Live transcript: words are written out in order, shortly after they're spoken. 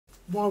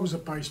Why was a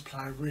bass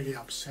player really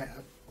upset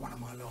at one of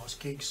my last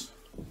gigs?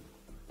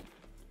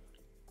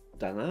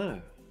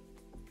 Dunno.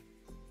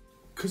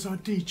 Because I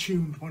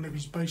detuned one of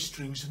his bass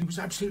strings and he was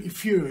absolutely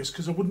furious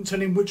because I wouldn't tell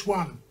him which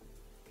one.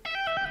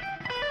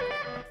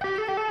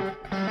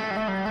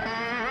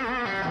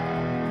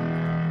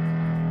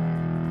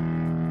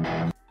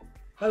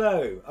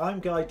 Hello, I'm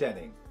Guy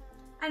Denning.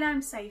 And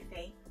I'm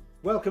Sophie.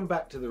 Welcome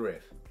back to The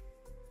Riff.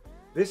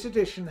 This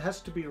edition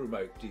has to be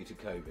remote due to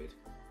COVID.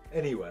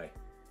 Anyway,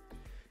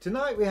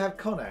 tonight we have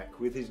Connacht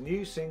with his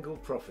new single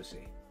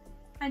Prophecy.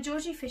 And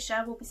Georgie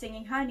Fisher will be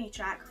singing her new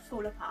track,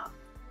 Fall Apart.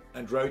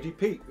 And Roadie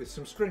Pete with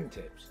some string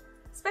tips.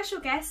 Special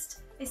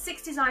guest is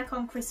 60s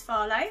icon Chris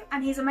Farlow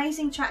and his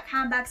amazing track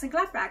Handbags and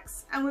Glad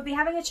Rags, and we'll be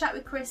having a chat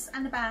with Chris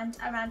and the band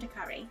around a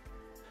curry.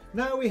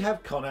 Now we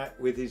have Connacht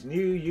with his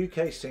new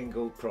UK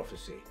single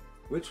Prophecy,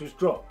 which was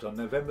dropped on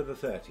November the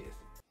 30th.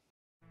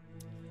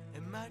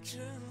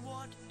 Imagine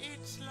what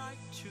it's like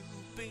to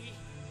be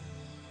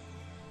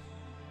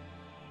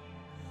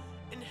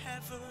in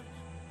heaven,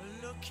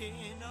 looking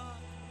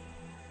up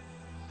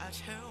at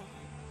hell,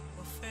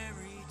 a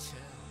fairy tale.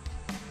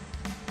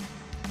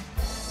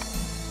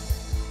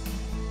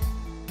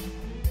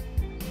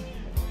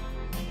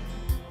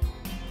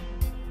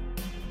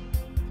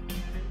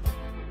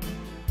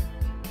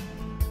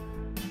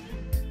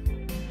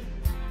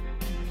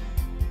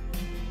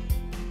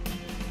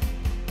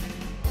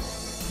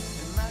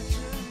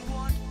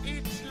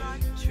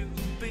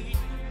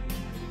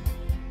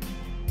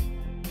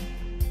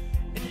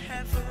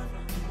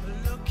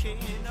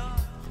 Looking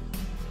up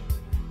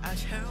at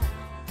hell,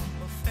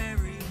 a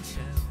fairy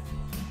tale.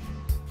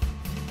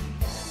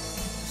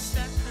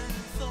 Second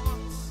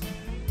thoughts,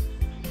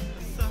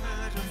 a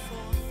third, a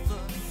fourth,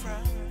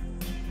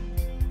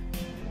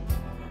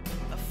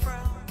 a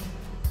frown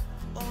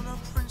on a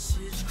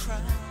prince's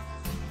crown.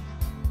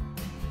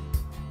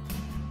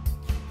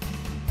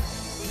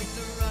 With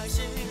the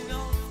rising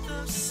of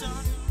the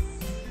sun,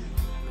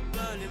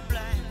 burning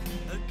black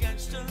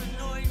against a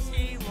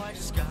noisy white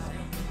sky.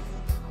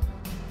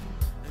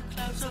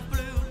 Clouds of blue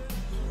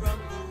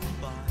rumble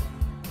by,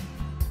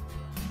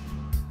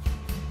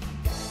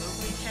 but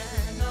we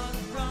cannot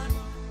run,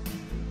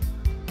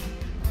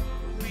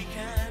 we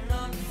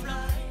cannot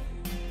fly,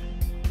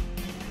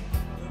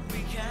 but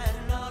we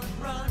cannot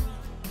run,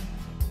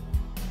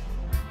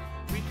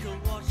 we can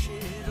watch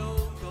it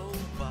all go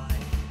by.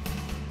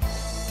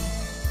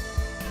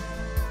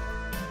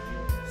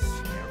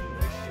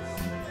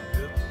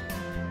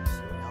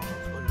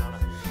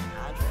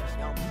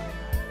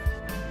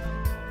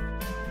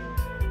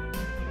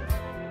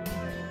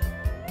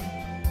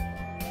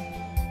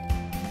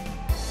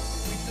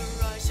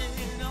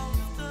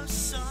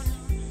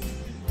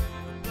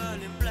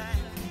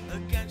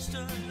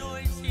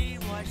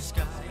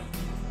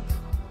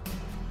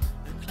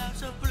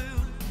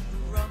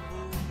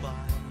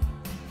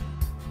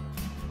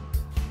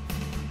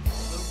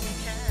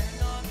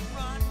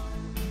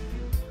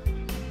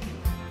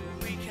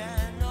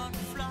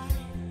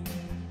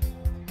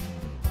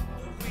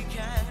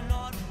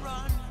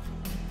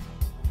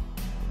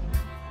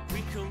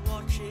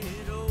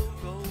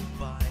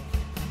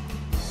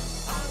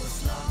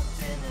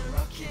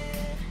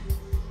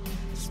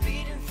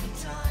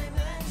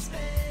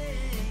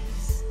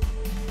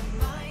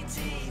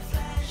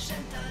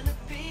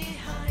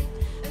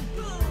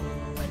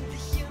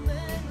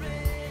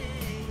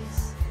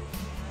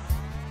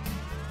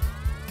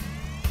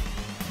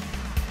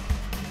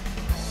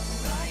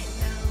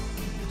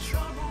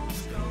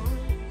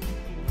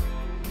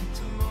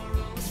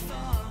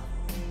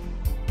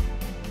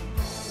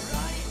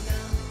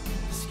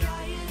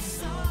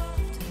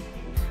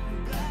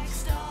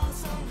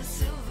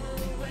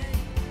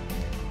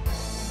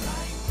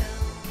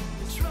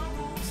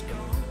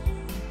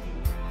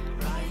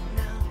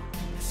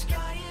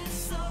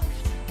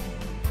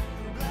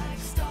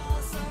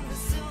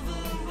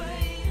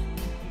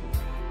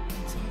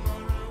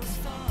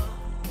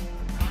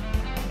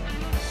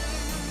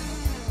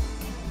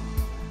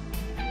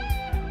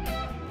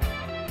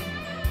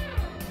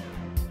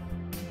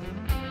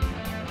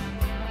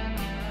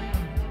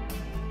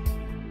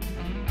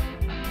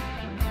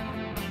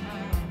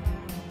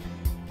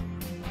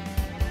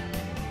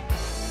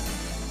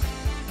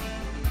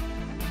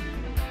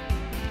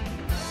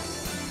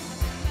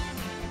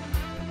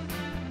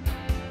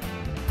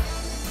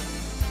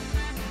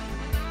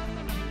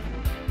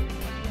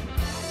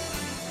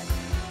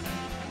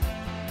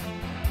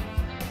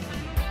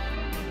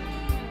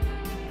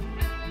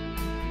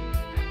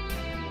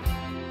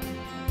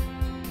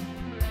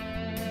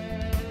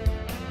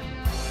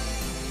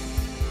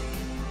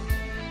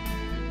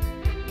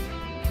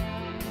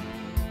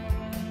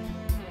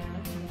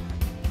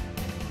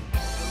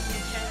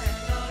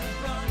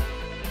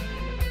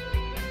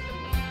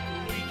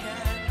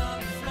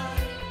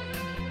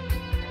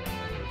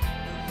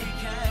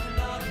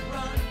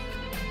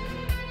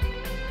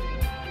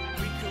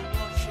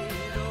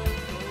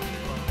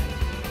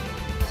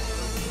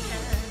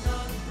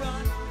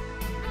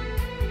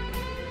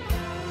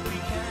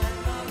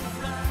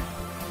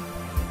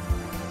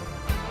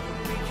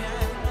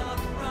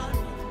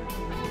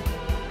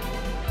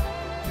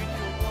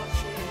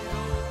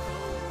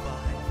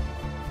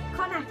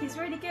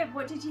 Connack,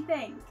 what did you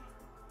think?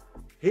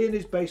 He and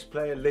his bass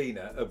player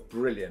Lena are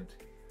brilliant.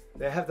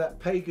 They have that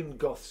pagan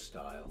goth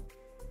style.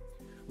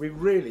 We're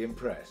really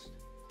impressed.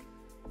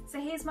 So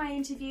here's my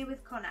interview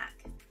with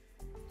Connack.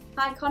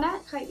 Hi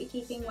Connack, hope you're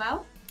keeping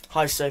well.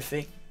 Hi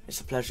Sophie,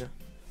 it's a pleasure.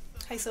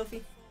 Hi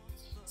Sophie.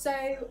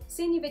 So,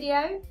 seen your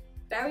video,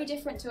 very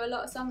different to a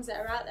lot of songs that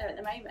are out there at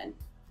the moment.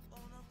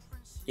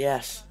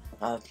 Yes,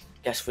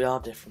 yes we are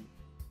different.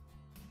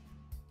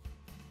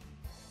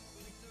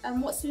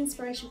 And what's the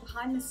inspiration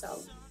behind the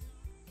song?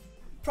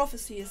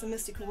 Prophecy is a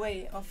mystical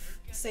way of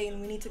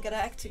saying we need to get our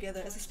act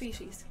together as a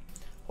species.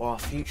 Or our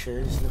future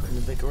is looking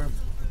a bit grim.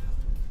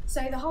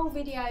 So the whole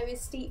video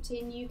is steeped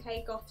in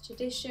UK goth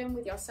tradition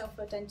with your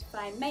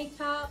self-identifying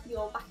makeup,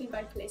 your backing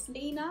vocalist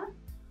Lena.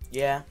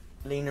 Yeah,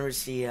 Lena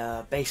is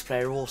the bass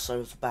player also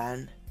of the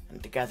band,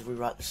 and together we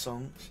write the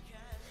songs.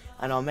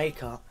 And our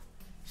makeup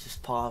is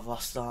just part of our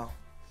style.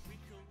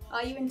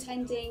 Are you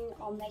intending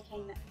on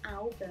making an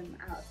album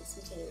out of this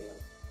material?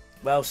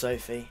 Well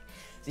Sophie,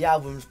 the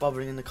album's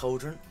bubbling in the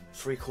cauldron,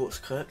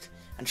 3/4 cooked,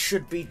 and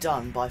should be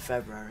done by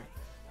February.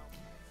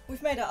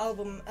 We've made our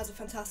album as a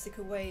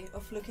fantastical way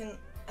of looking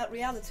at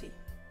reality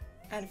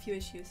and a few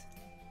issues.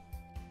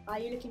 Are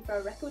you looking for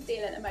a record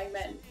deal at the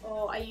moment,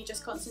 or are you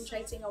just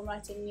concentrating on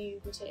writing new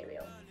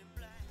material?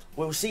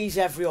 We'll seize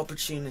every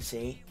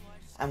opportunity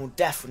and we'll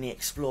definitely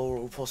explore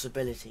all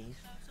possibilities.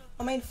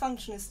 Our main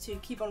function is to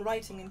keep on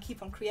writing and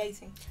keep on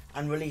creating.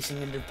 And releasing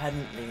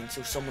independently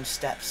until someone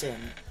steps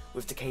in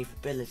with the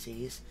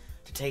capabilities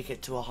to take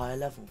it to a higher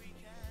level.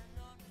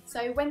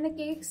 So when the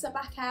gigs are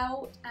back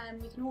out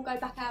and we can all go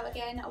back out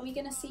again, are we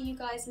going to see you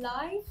guys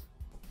live?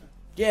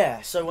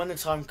 Yeah, so when the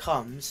time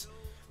comes,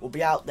 we'll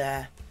be out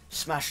there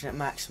smashing at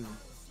maximum.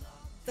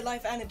 The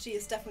live energy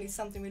is definitely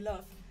something we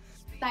love.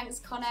 Thanks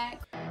Connack.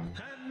 And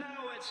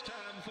now it's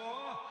time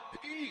for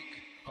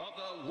Eek of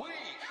the Week.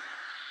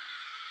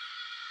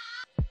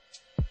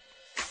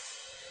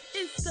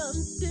 It's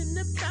something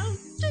about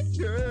the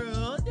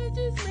girl that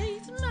just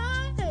makes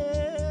my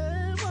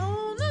head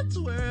wanna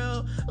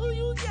twirl. Oh,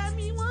 you got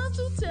me want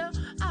to tell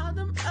all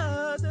them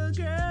other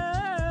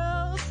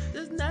girls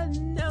there's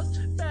nothing else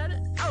better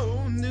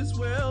on this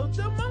world.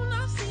 The moment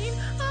I seen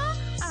her,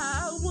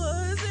 I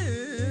was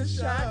in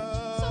shock.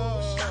 So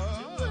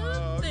shocked to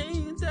the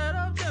things that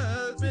I've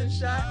just been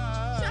shot.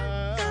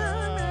 Shot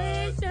down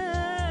right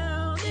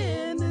down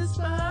in this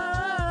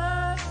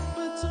spot.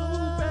 But too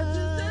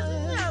precious that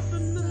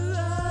happened to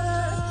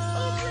lie.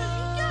 Oh,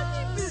 baby, got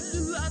me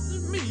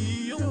visualizing me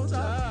on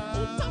top of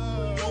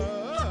your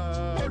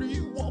what do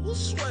you want? Was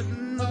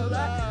sweating a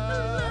lot.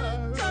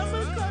 Time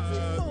and coffee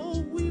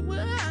before we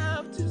would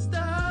have to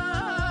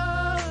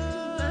stop.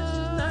 That's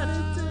just not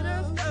into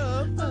that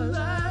stuff a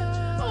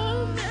lot.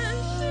 Oh man,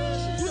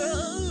 she's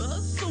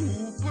just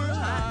super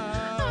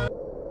high.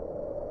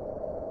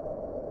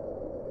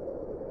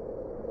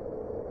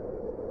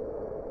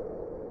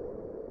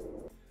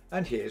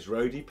 And here's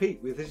Roadie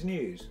Pete with his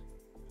news.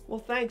 Well,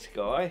 thanks,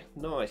 Guy.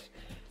 Nice.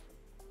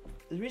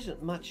 There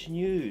isn't much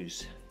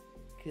news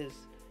because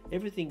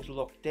everything's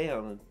locked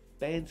down and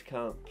bands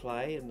can't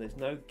play and there's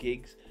no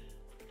gigs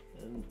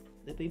and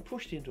they've been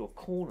pushed into a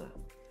corner.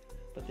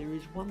 But there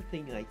is one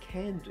thing they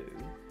can do,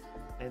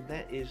 and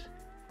that is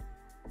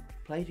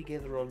play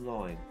together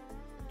online.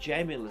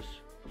 Jamulus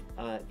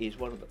is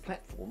one of the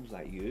platforms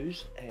they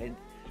use, and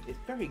it's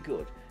very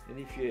good. And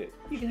if you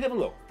can have a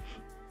look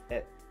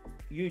at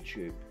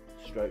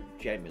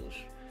YouTube/Jamulus,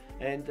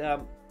 and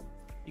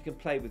you can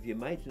play with your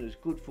mates, and it's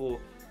good for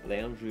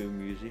lounge room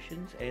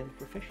musicians and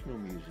professional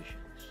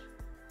musicians.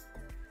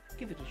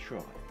 Give it a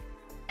try.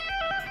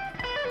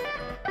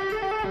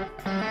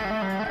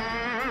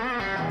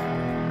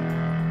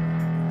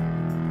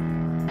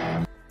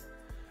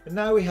 And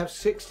now we have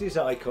 60s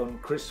icon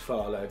Chris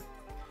Farlow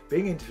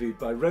being interviewed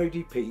by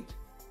Roadie Pete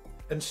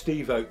and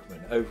Steve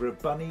Oakman over a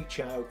bunny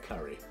chow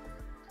curry.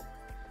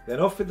 Then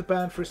off with the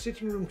band for a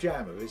sitting room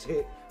jam of his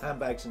hit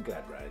Handbags and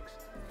Glad Rags.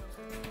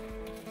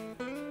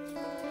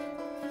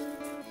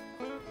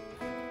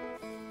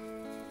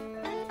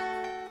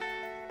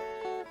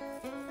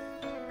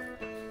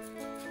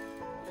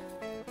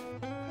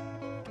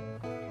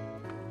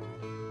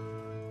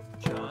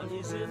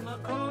 Johnny's in the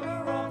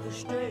corner of the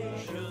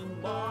station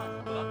bar,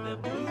 got the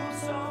blue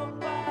song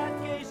by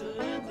gazing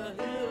in the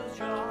hills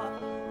jar.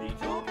 He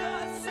took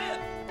a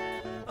sip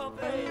of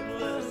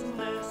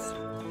aimlessness.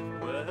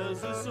 Where's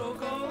this all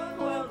going?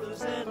 Well,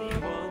 does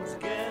anyone's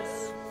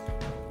guess?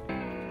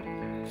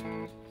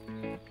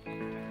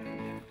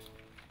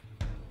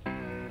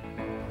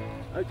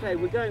 Okay,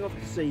 we're going off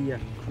to see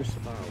Chris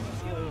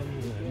Farlow.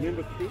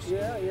 Remember Chris?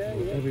 Yeah.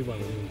 Everyone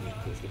remembers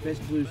Chris. The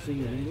best blues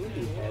singer in England.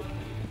 He had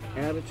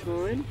Out of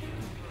Time,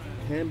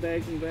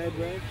 Handbags and Glad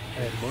Rags,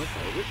 and my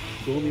favourite,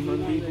 Stormy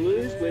Monday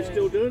Blues. We're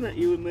still doing it,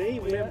 you and me,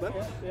 remember?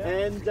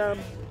 And so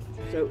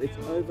it's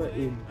over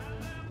in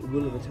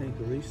Will of a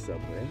Tanqueray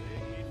somewhere.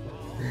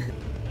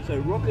 So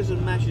rockers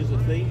and mash is the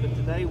theme, but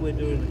today we're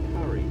doing a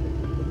curry.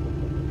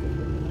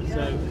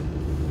 So,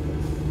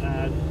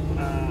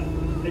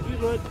 have you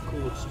learnt the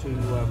chords to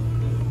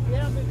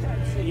Yeah, I've been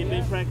practicing. You've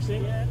been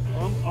practicing? Yeah.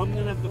 I'm going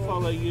to have to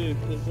follow you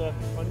because I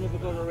never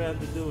got around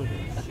to doing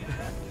it.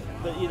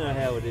 But you know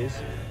how it is.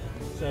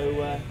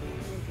 So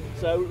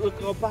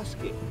look, I'll busk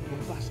it.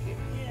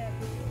 Yeah.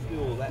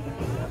 Do all that.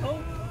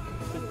 Oh,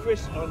 but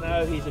Chris, I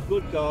know he's a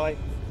good guy,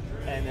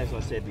 and as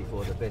I said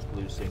before, the best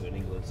blues singer in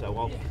England. So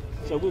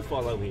we'll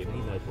follow him. He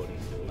knows what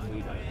he's doing.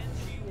 We don't.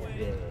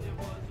 Yeah.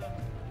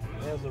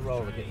 How's the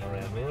roller getting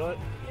around? All right?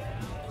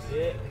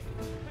 Yeah.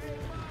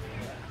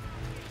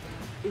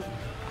 Is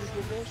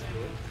the best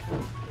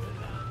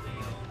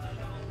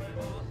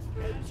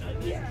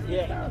good?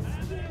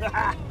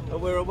 Yeah. Oh,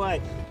 we're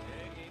away.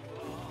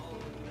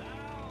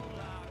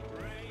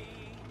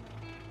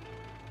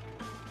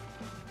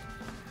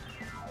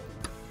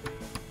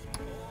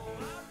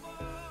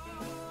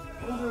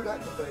 I wonder who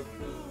that could be.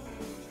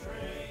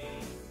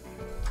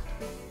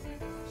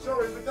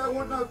 Sorry, we don't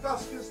want no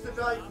buskers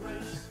today,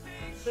 please.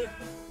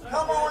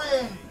 Come on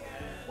in.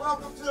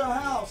 Welcome to the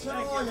house.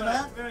 How are you,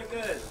 man? Very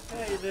good.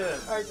 How you doing?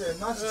 How you doing?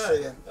 Nice to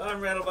see you.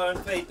 I'm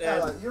Rattlebone Pete, Dad.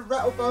 Hello, you're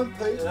Rattlebone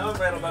Pete? Yeah, I'm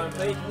Rattlebone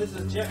Pete, and this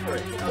is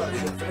Jeffrey.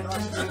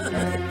 Nice to meet you.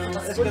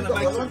 That's What, going you to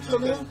got make lunch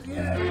some on cooking. here?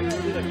 Yeah, a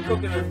bit of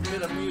cooking and a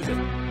bit of music.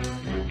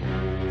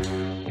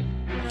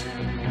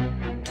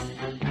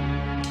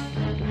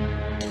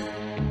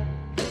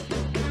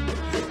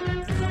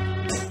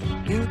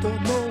 You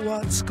don't know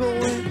what's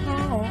going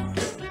on.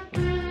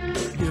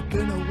 You've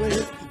been away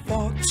for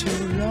far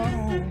too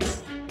long.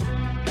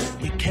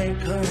 You can't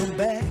come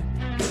back.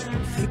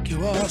 Think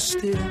you are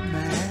still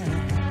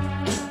mine.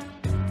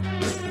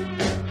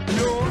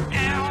 You're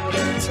out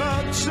of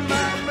touch,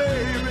 my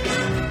baby.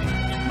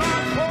 My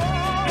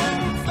poor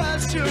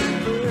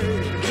fashion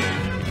baby.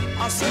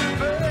 I said,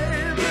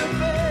 baby,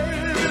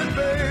 baby,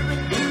 baby,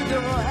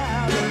 you're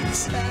out of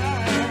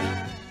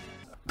time.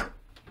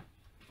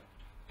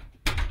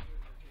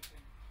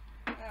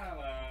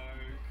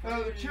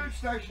 The tube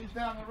station's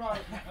down the road.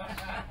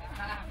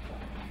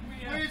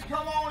 Please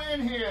come on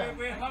in here.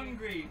 We're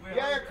hungry.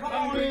 Come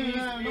on in.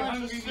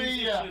 Nice to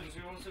see you.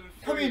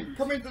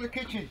 Come into the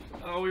kitchen.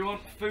 Oh, we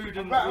want food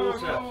and water.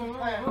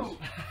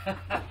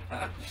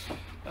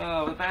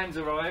 Oh, the band's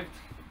arrived.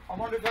 I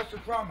wonder if that's the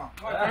drummer.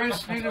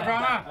 Bruce, need a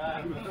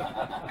drummer.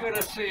 Good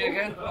to see you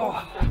again. Oh.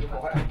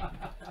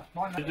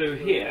 What to do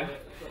here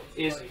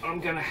is I'm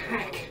going to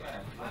hack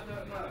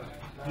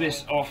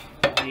this off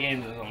the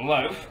end of the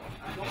loaf.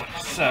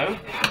 So,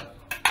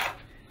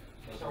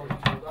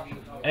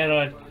 and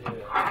I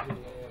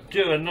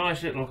do a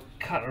nice little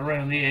cut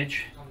around the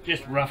edge,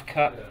 just rough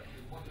cut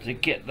to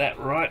get that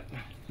right.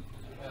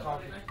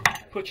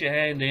 Put your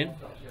hand in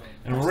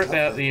and rip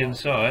out the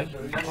inside.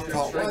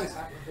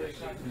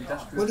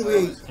 What do we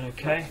eat?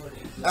 Okay,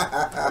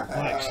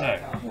 like so.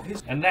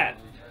 And that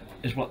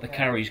is what the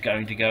curry's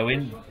going to go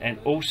in, and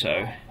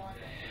also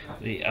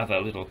the other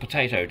little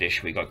potato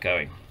dish we got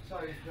going.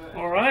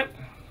 All right.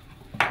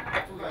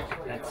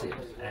 That's it.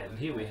 And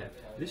here we have,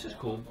 this is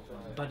called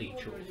bunny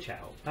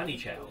chow. Bunny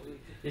chow,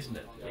 isn't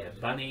it? Yeah,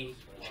 bunny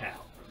chow.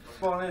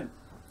 Come on in.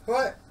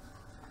 Right.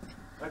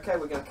 Okay,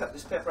 we're going to cut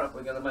this pepper up.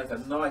 We're going to make a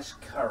nice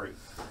curry.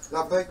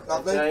 Lovely,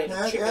 lovely. Okay,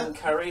 Yeah, chicken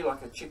curry,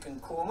 like a chicken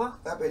korma.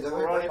 That'd be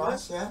Alright, very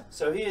nice, yeah.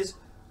 So here's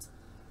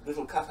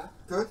little cutter.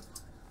 Good.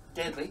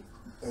 Deadly.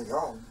 There you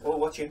go. Oh,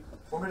 watch him.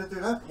 Want me to do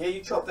that? Here,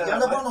 you chop that the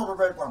up. yellow one or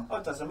the red one? Oh,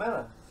 it doesn't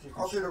matter.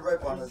 I'll do the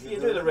red one. As You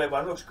do the red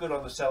one. Looks good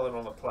on the salad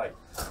on the plate.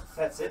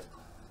 That's it.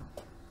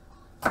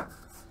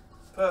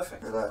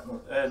 Perfect. Look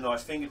at that.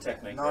 Nice finger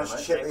technique. Nice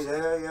there, chippy mate.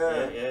 there,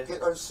 yeah. Yeah.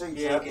 Get those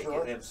seeds Yeah, out. get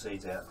them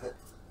seeds out.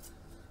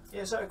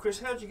 Yeah, so Chris,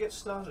 how did you get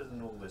started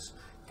in all this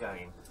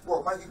game?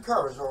 What, making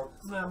curries or?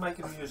 No,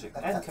 making music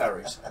and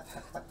curries.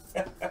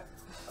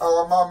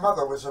 Oh, my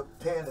mother was a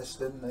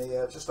pianist in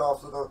the just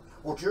after the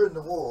during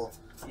the war.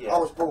 Yeah. I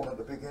was born at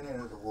the beginning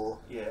of the war.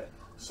 Yeah.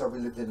 So we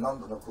lived in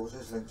London, of course,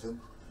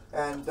 Islington,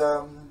 and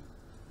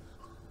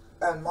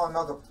my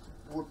mother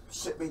would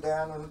sit me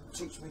down and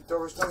teach me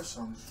Doris Day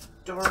songs.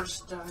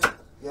 Doris Day.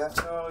 Yeah.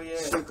 Oh yeah.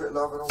 Secret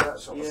Love and all that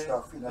sort of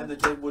stuff, you know. And the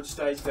Deadwood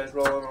stage goes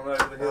rolling on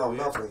over the hill. Oh,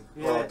 yeah? lovely.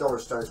 Yeah. Well,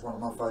 Doris Day is one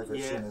of my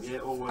favourite singers. Yeah,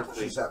 always.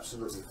 She's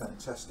absolutely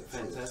fantastic.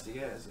 Fantastic,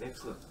 yeah, it's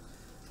excellent.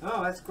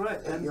 Oh, that's great.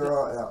 Eat your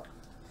heart out.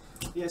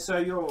 Yeah, so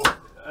your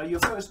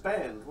first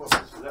band, what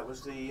was that?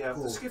 Was the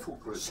Skiffle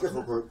Group?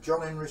 Skiffle Group,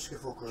 John Henry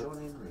Skiffle Group. John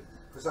Henry.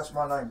 Because that's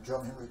my name,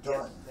 John Henry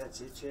Dighton. Yeah, that's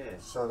it, yeah.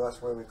 So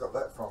that's where we got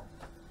that from.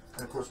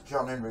 And of course,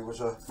 John Henry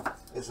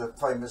is a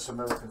famous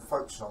American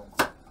folk song.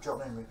 John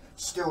Henry,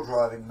 Still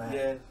Driving Man.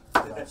 Yeah.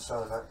 You know,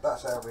 so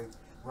that's how we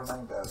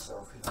renamed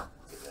ourselves, you know.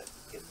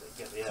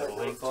 Get the other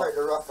leg. Take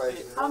the rough edge.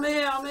 I'm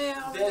here.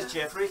 There's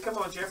Jeffrey. Come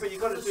on, Jeffrey. You've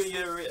got to do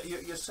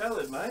your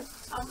salad, mate.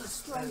 I'm a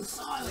strange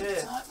silent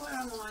Yeah. type. Where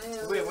am I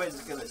here? We're going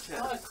to chat.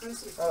 Hi,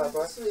 Chris. It's Hello, great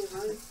bud. to see you,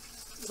 mate.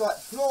 It's like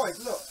Floyd,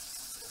 look.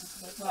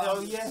 Oh,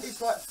 yeah.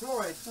 It's like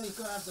Floyd. Well, you've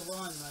got to have the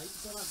wine, mate.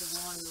 You've got to have the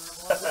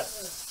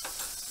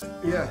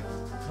wine. Yeah.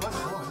 Nice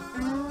one.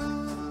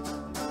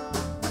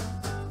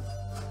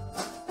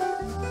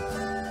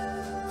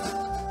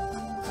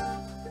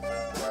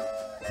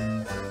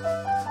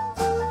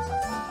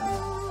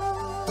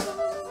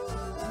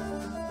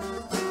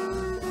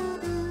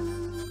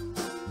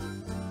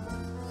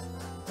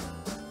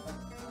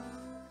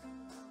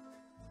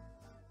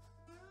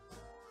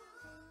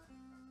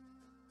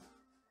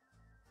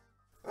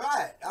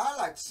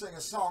 like to sing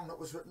a song that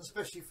was written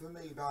especially for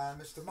me by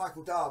Mr.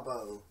 Michael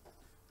Darboe,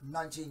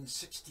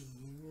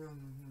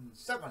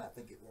 1967 I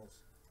think it was.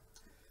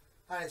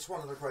 And it's one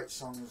of the great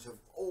songs of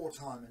all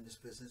time in this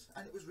business,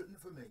 and it was written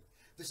for me.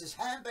 This is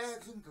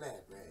Handbags and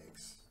Glad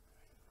Rags.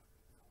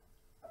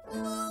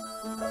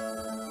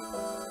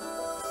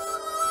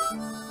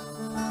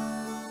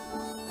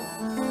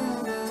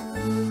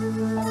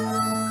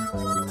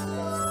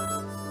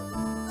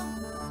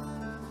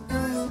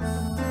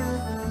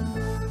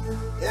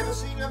 Ever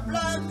seen a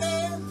blind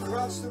man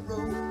cross the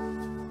road,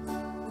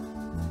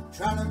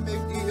 trying to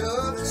make the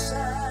other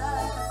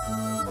side?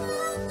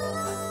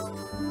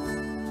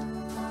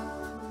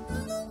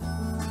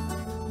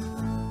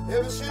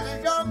 Ever seen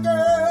a young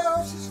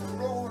girl, she's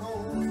growing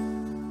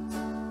old,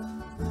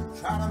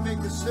 trying to make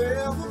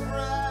herself a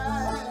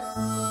bride?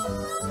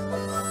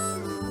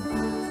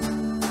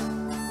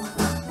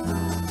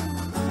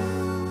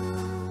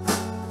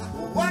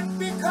 What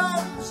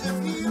becomes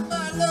of you,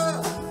 my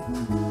love,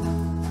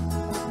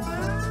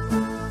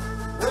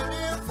 when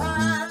you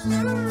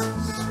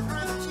finally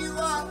stripped you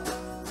up?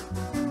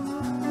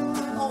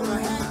 All the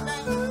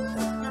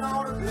handbags and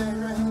all the glad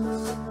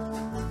rags,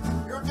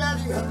 your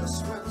daddy had to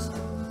sweat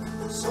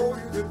so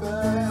you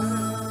goodbye.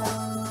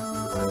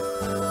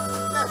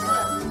 That's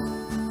right.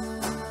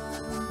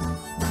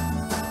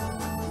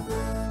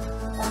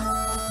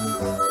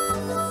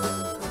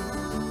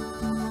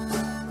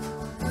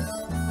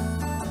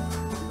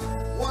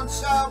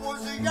 Once I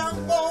was a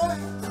young boy,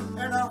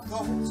 and I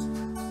thought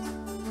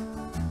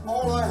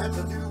all I had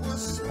to do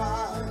was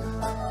smile.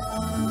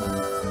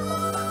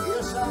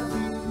 Yes, I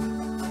did.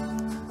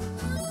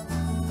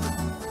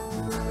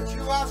 But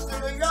you are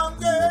still a young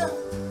girl,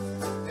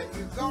 and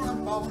you're gonna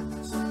bought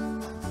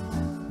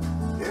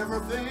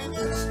everything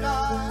in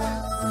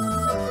style.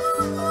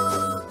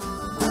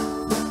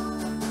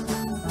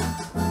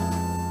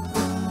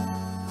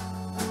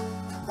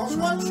 Cause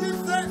once you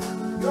think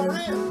you're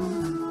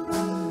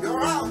in,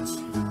 you're out.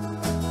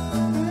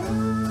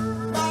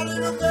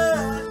 Body of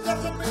girl, it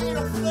doesn't mean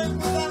a thing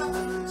without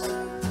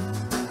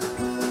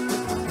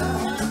the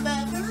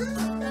handbags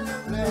and the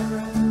glad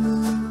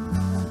rags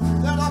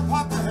that our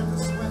papa had to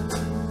sweat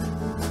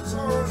so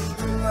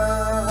she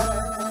died.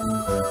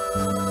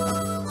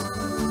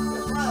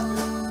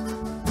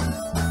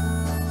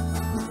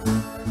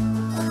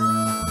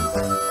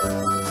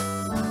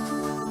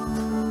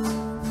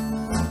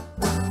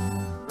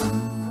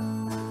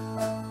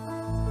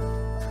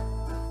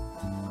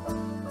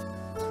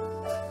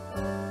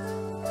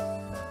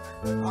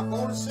 I'm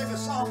going to sing a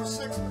song of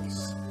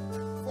sixpence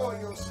for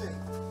you'll sing.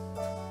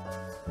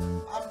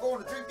 I'm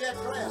going to drink that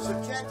glass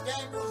of Jack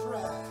Daniels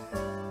rye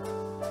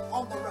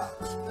on the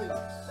rocks, please.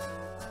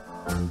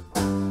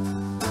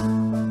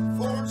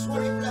 4 and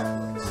 20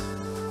 blackbirds,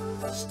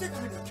 stick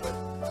me to two.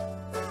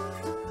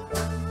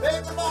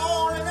 Bake them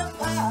all in a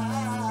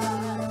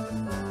pie.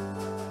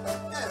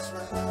 That's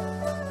right.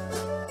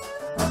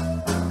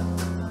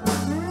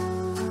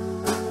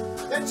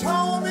 They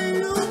told me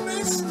you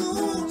missed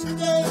school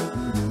today.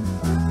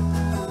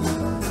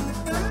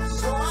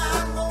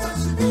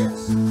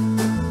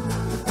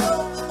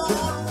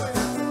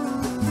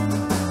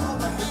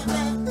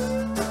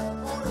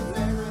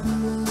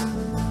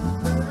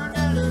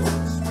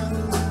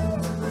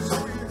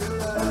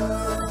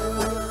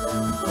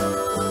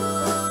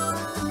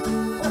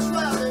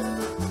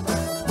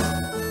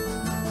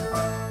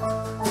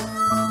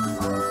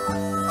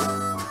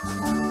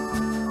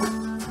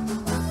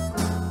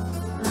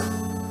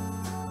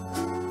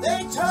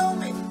 They told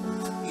me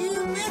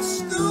you missed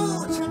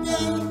school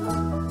today,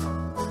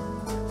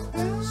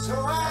 so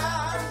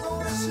I'm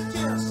going to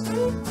suggest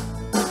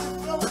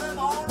throw them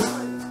all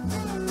away.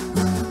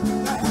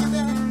 The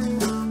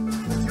handbags,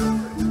 the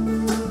jewelry,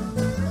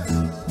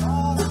 dresses,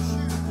 all the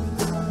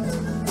shoes,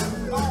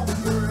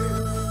 lingerie.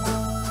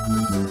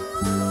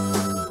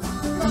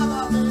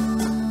 Bye-bye, baby.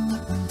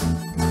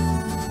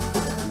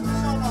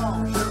 So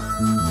long, sugar.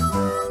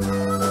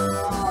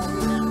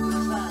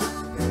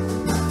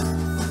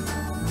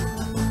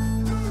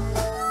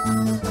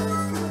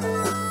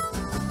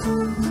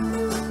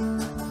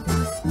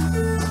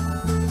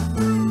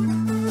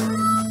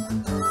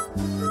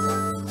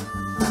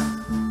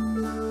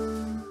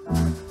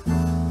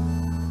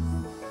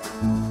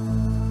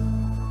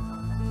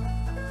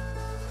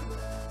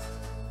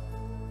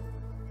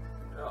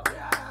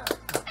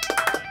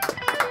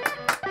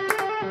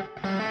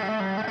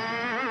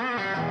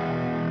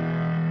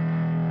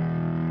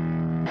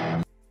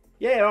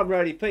 Yeah, I'm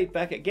Roadie Pete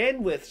back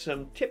again with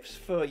some tips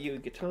for you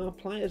guitar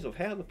players of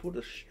how to put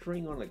a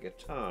string on a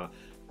guitar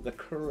the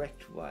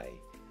correct way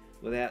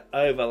without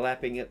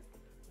overlapping it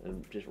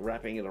and just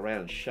wrapping it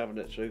around and shoving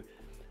it through.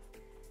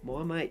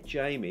 My mate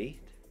Jamie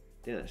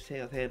down at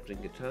Southampton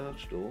Guitar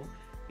Store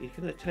is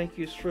going to take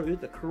you through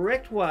the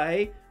correct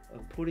way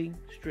of putting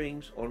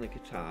strings on a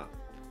guitar.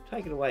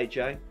 Take it away,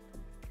 Jay.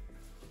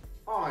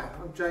 Hi,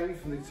 I'm Jamie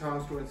from the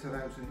Guitar Store in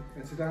Southampton,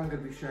 and today I'm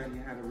going to be showing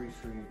you how to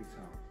restring a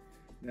guitar.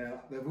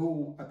 Now, they're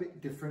all a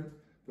bit different,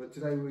 but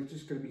today we're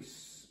just going to be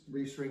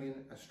restringing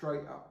a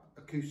straight up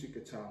acoustic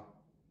guitar.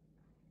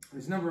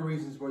 There's a number of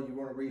reasons why you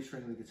want to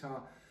restring the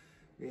guitar.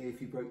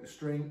 If you break the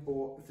string,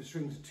 or if the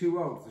strings are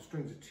too old. If the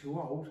strings are too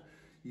old,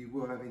 you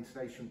will have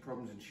intonation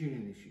problems and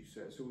tuning issues.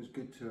 So it's always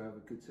good to have a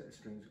good set of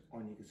strings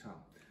on your guitar.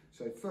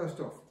 So first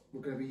off,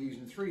 we're going to be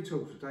using 3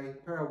 tools today: a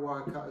pair of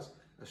wire cutters,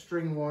 a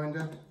string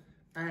winder,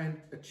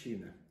 and a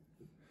tuner.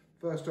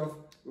 First off,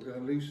 we're going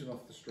to loosen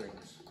off the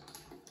strings.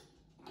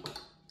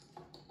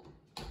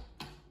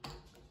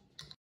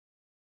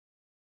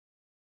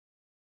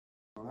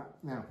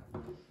 Now,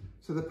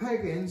 so the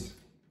pegs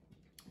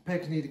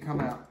need to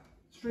come out.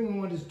 String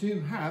winders do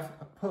have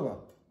a puller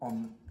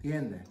on the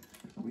end there,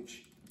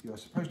 which you're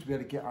supposed to be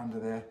able to get under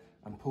there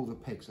and pull the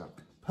pegs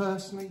up.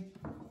 Personally,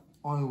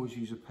 I always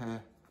use a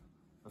pair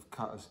of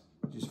cutters.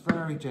 Just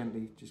very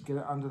gently, just get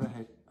it under the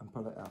head and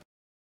pull it out.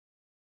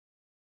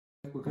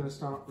 We're going to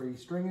start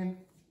restringing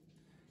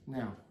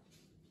now.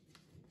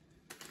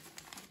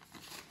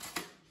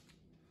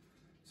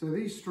 So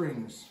these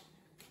strings,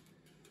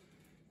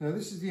 now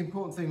this is the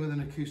important thing with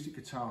an acoustic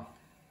guitar.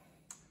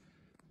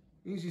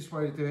 Easiest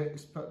way to do it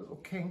is put a little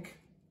kink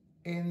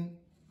in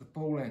the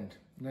ball end.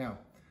 Now,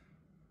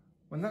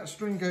 when that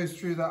string goes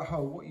through that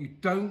hole, what you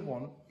don't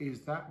want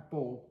is that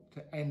ball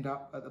to end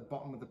up at the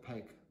bottom of the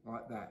peg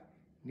like that.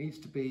 It needs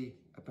to be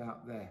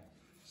about there.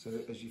 So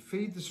as you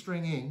feed the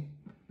string in,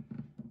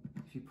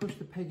 if you push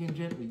the peg in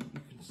gently,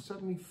 you can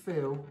suddenly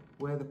feel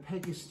where the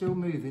peg is still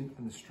moving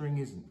and the string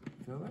isn't.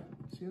 Feel that?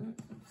 See that? And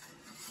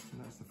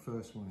that's the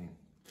first one in.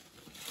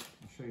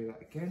 I'll show you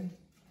that again.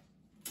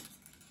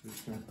 So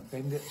just going to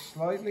bend it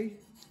slightly.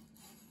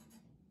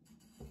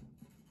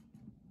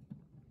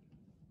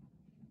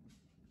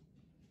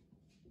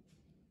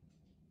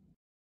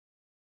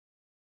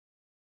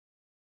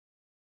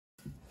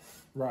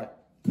 Right,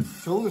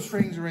 so all the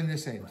strings are in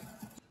this end.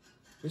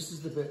 This is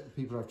the bit that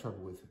people have trouble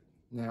with.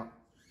 Now,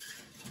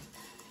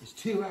 there's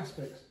 2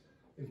 aspects,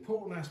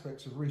 important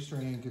aspects of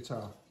restringing a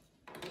guitar.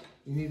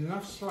 You need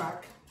enough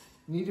slack.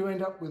 You need to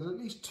end up with at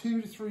least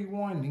 2 to 3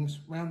 windings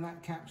around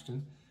that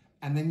capstan,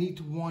 and they need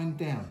to wind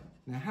down.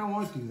 Now, how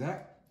I do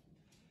that,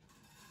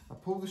 I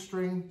pull the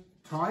string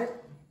tight,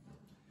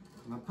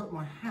 and I put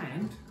my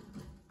hand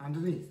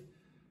underneath.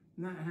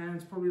 And that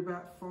hand's probably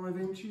about 5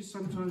 inches.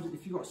 Sometimes,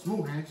 if you've got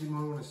small hands, you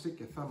might want to stick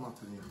your thumb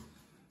up in there.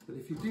 But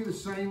if you do the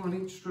same on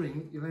each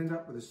string, you'll end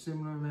up with a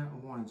similar amount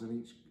of winds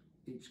on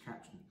each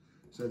capstan.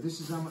 So this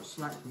is how much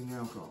slack we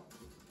now got.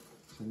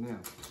 So now,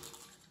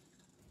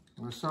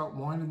 I'm going to start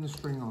winding the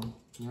string on.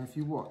 Now if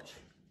you watch,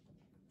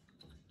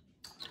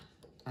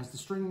 as the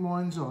string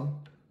winds on,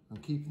 I'm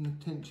keeping the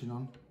tension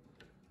on,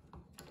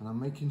 and I'm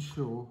making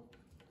sure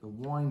the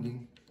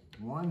winding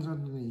winds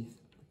underneath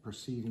the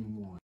preceding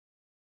wind.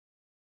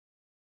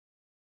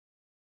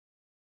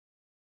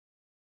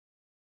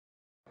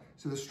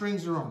 So the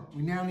strings are on.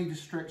 We now need to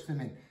stretch them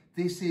in.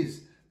 This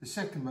is the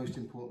second most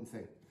important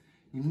thing.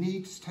 You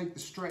need to take the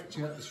stretch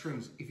out of the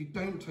strings. If you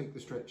don't take the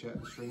stretch out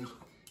of the strings,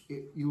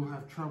 you'll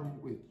have trouble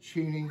with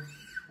tuning.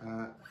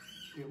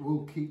 It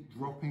will keep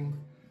dropping.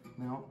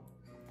 Now,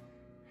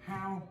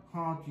 how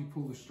hard do you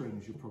pull the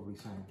strings, you're probably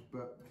saying.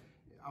 But,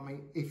 I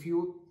mean, if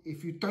you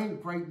don't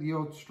break the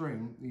odd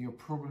string, then you're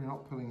probably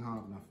not pulling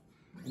hard enough.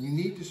 And you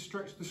need to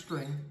stretch the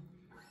string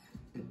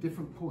at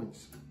different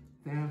points.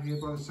 Down here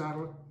by the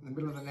saddle, in the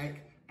middle of the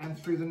neck, and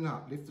through the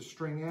nut. Lift the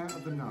string out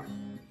of the nut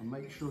and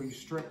make sure you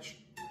stretch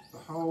the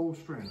whole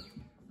string.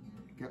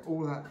 Get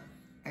all that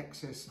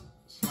excess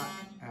slack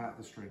out of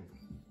the string.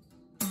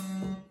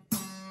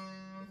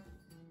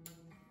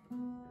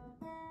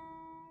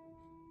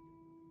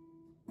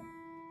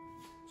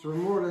 So we're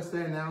more or less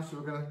there now, so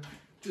we're going to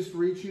just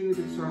retune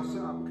the guitar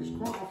setup, because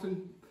quite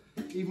often,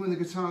 even when the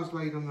guitar's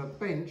laid on the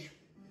bench,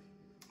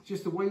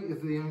 just the weight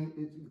of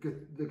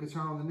the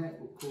guitar on the neck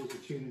will cause the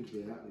tuning to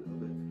be out a little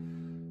bit.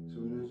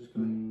 So we're just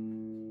going to...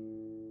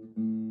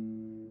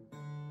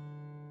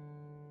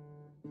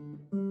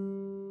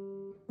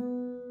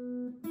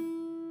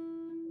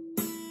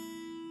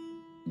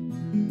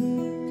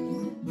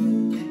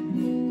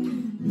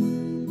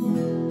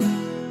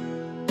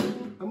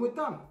 And we're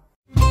done.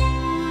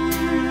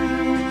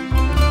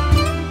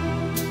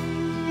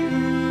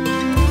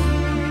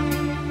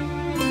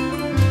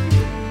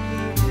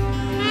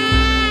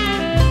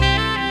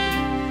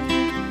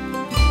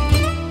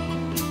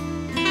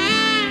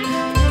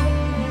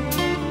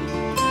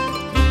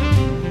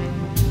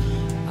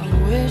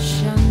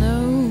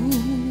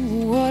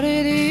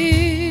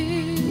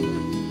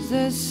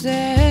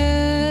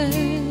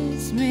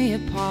 Sets me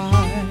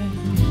apart.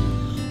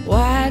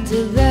 Why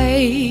do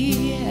they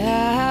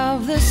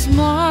have the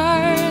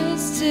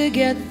smarts to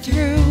get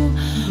through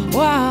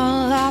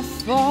while I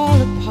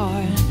fall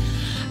apart?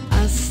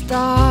 I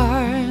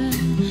start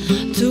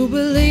to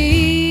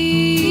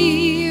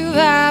believe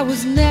I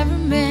was never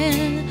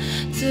meant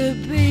to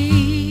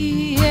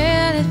be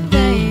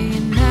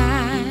anything, and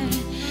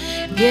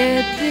I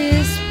get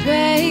this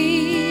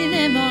pain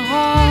in my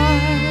heart.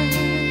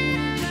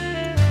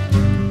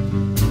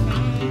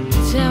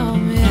 Tell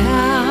me,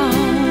 how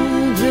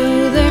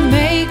do they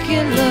make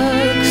it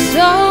look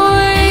so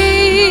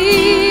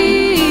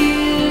easy?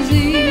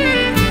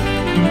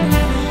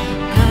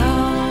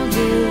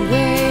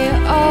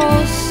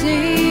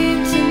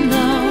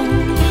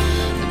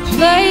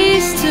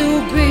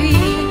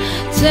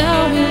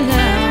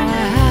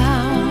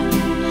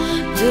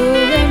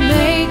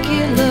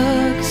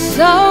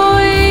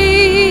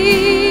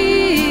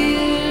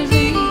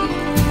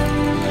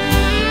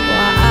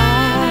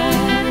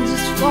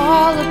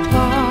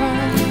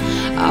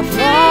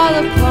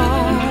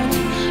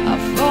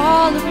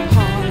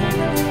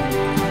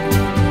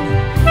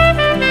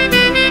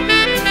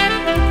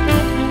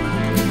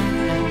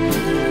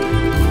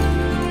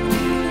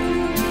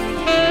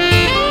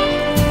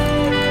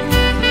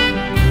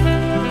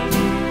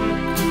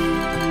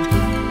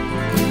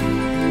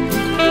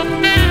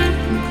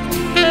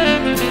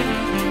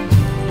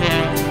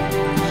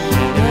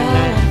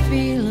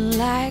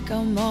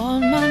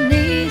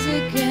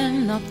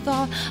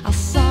 out. I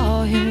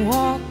saw him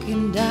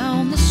walking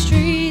down the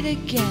street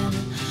again.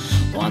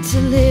 Want to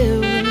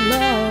live and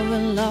love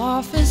and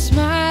laugh and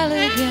smile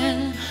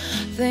again.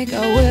 Think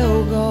I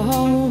will go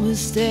home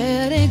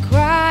instead and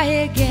cry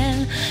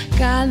again.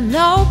 Got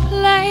no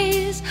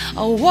place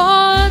I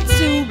want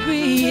to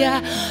be.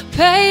 I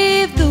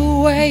paved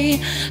the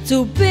way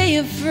to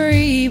being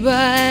free, but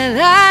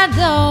I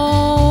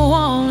don't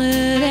want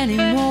it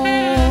anymore.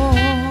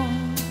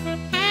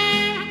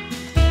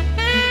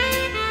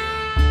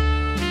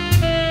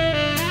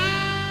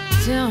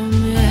 Tell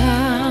me,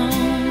 how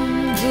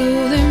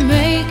do they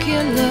make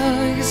it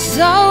look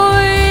so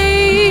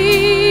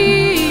easy?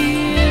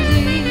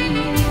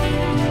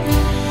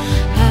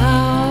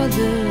 How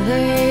do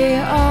they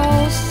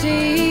all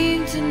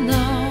seem to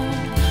know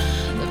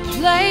the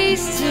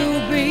place to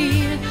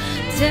be?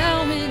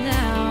 Tell me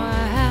now,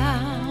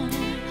 how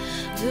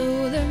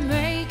do they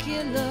make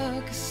it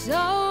look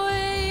so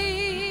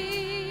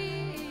easy?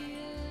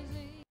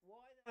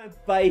 Why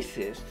don't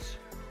bassists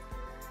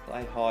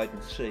play hide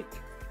and seek?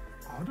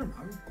 I don't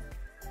know.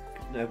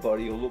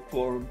 Nobody will look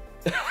for them.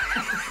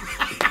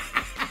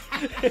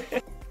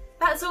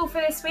 That's all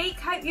for this week.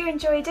 Hope you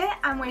enjoyed it,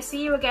 and we'll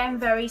see you again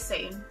very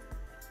soon.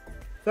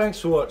 Thanks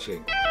for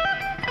watching.